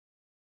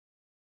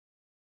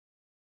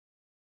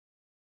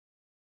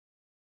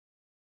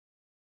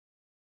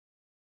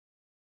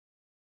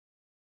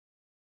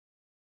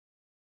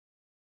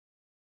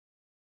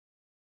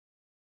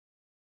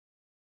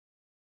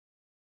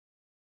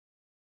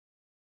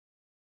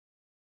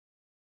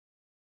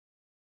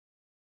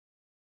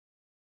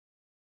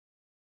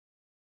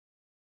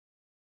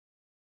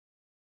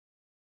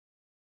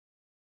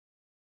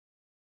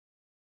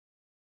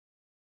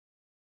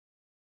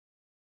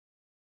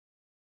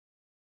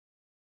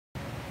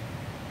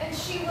and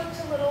she looked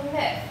a little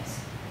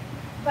miffed,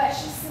 but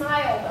she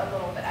smiled a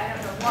little bit. I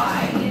don't know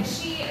why. And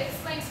she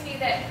explained to me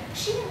that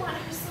she didn't want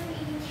her son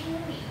eating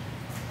candy.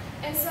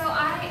 And so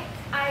I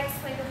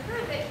explained to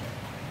her that it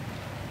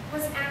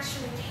was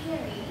actually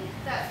candy,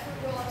 that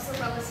fruit roll-ups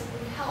are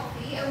relatively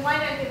healthy, and why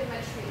not give him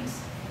a treat?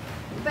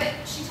 But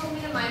she told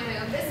me to mind my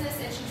own business,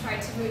 and she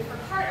tried to move her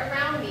cart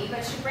around me,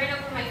 but she ran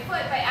over my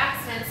foot by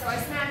accident, so I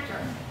smacked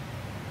her.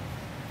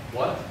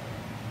 What?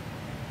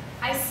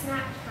 I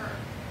smacked her.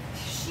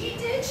 She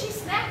did. She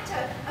smacked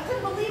her. I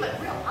couldn't believe it.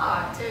 Real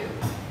hard, too.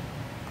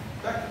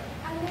 Becca.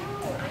 I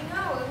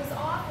know. It was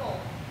awful.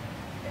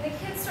 And the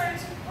kid started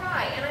to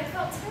cry, and I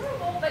felt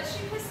terrible, but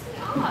she pissed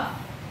me off.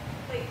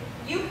 Wait,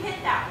 you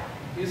hit that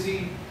one.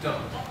 Izzy,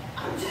 don't.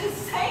 I'm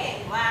just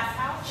saying, glass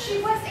house.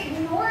 She was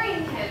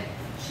ignoring him.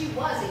 She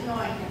was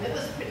ignoring him. It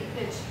was pretty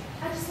bitchy.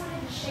 I just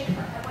wanted to shake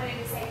her. I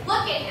wanted to say,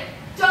 look at him.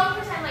 Don't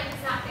pretend like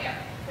he's not there.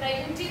 But I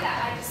didn't do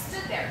that. I just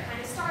stood there,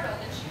 kind of startled,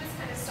 and she was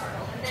kind of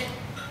startled. And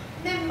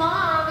then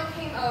Mom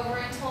came over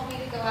and told me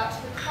to go out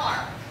to the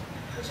car,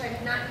 which I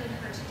did not need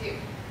her to do.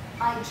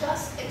 I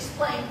just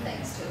explained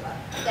things to her.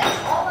 That's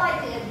all I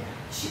did.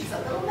 She was a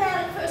little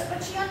mad at first,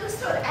 but she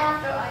understood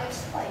after I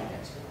explained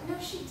it to her. No,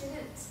 she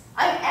didn't.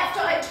 After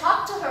I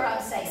talked to her,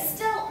 I'm saying.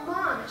 Still,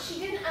 Mom, she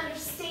didn't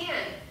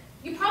understand.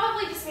 You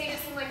probably just made it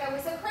seem like I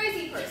was a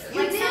crazy person.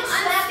 You like did some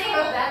slap her,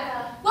 unstable.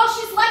 Becca. Well,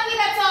 she's lucky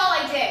that's all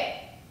I did.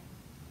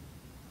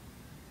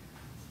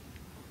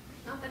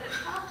 Not that it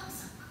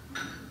helps.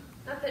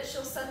 Not that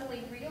she'll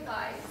suddenly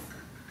realize.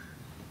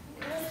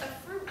 It was a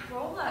fruit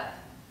roll-up.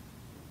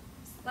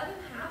 Just let him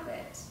have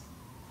it.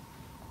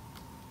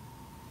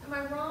 Am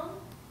I wrong?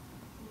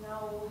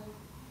 No.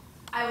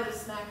 I would have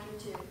smacked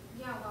you too.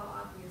 Yeah, well,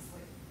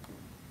 obviously.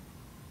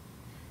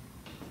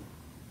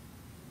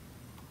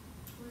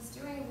 I was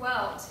doing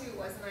well, too,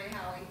 wasn't I,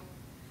 Howie?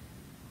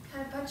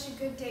 Had a bunch of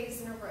good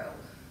days in a row.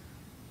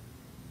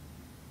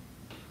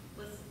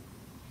 Listen,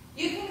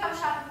 you can come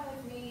shopping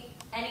with me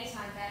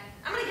anytime, Ben.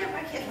 I'm going to give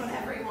my kid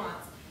whatever he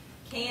wants.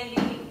 Candy,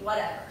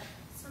 whatever.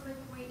 That's not my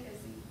point,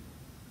 Izzy.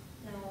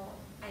 No,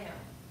 I know.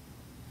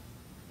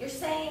 You're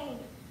saying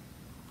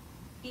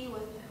be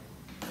with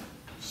him.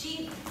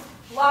 She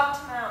blocked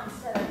him out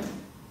instead of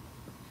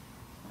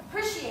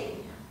appreciating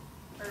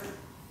him. Or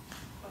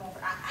whatever.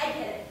 I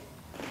get it.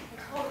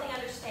 I totally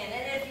understand.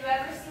 And if you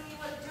ever see me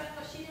doing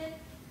what she did,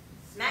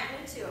 smack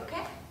me too,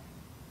 okay?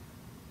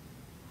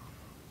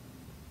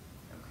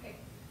 Okay.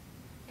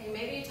 Hey,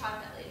 maybe you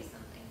taught that lady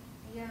something.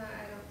 Yeah,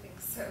 I don't think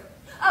so.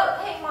 Oh,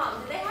 hey,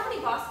 Mom, do they have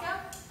any Bosco?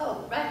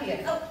 Oh, right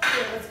here. Oh,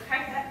 here, let's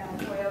crack that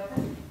bad boy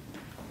open.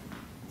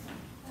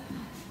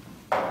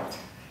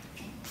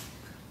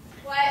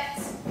 What?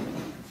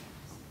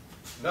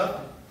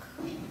 Nothing.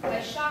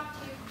 I shocked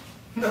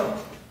you? No.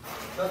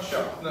 Not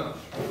shocked, no.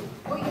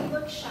 Well, you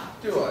look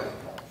shocked. Do I? Or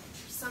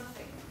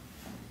something.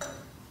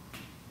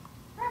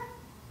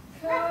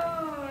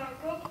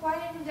 Go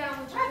quiet him down,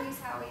 would you please,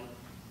 Howie?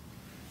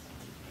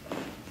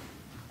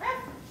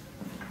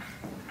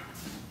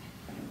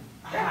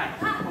 Hi.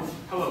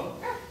 Oh,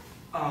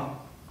 hello.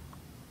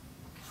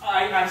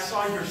 I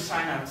saw your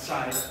sign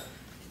outside,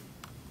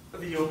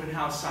 the open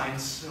house sign,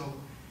 so,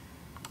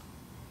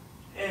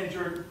 and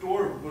your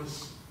door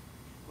was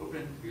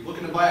open. Are you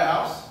looking to buy a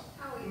house?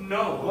 Howie.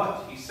 No.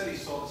 What? He said he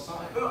saw the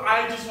sign.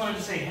 I just wanted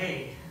to say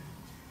hey.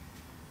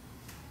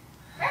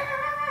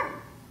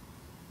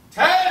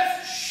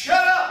 Ted,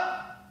 shut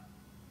up!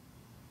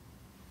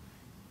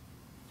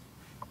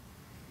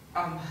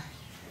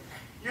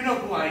 You know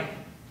who I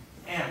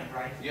am,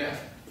 right? Yeah,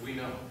 we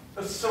know.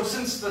 So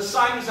since the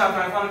sign was out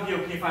there, I thought it'd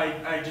be okay if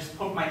I just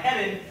poked my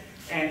head in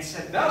and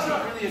said, Now's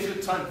not really a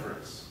good time for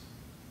us.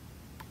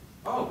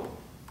 Oh,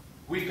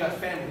 we've got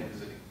family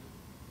visiting.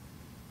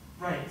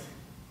 Right.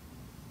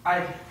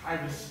 I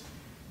was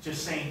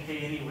just saying hey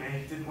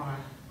anyway. Didn't want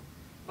to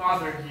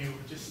bother you.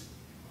 Just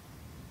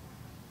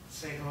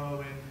say hello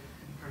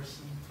in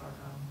person.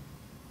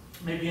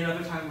 But maybe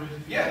another time would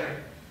be Yeah,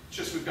 better. it's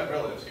just we've got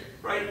relatives here.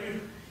 Right,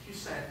 you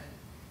said.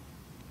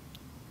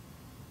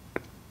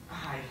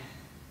 Hi.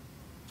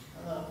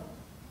 Hello.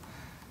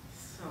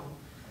 So,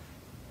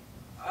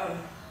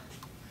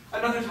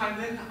 another time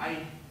then,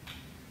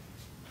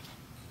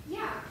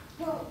 Yeah,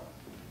 well,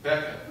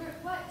 Becca,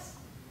 what?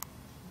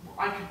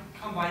 I could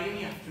come by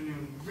any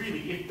afternoon,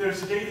 really, if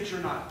there's a day that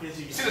you're not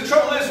busy. see, the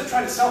trouble is we're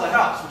trying to sell the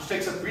house, which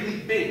takes up really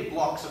big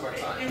blocks of our It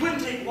time.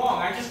 wouldn't take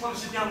long. I just want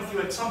to sit down with you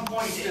at some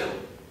point. Still.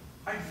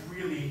 I'd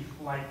really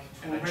like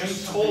to And I arrange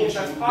just something told if you,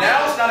 that's possible.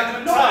 now's not a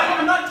good No, time.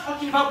 I'm not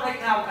talking about right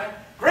now.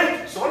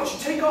 Great, so why don't you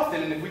take off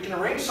then, and if we can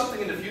arrange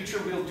something in the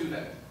future, we'll do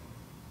that.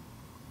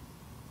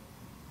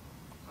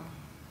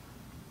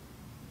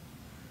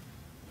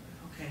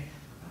 Okay.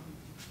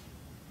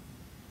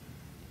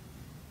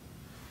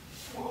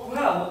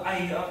 Well,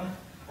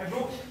 I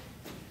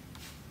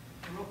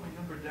wrote my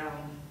number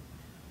down.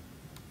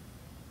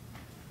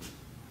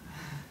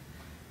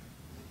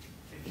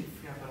 If you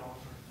forgot that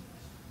offer.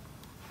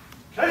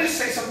 Can I just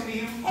say something to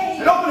you?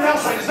 Hey. An open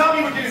house sign does not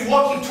mean we're giving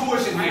walking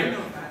tours in I here.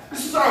 know that.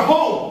 This is our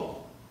home.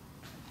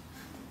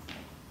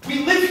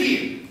 We live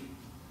here.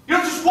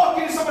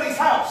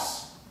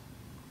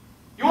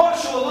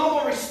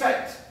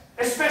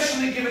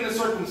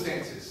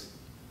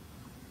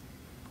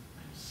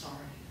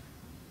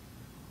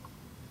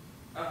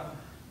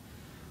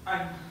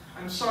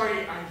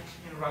 I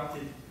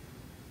interrupted.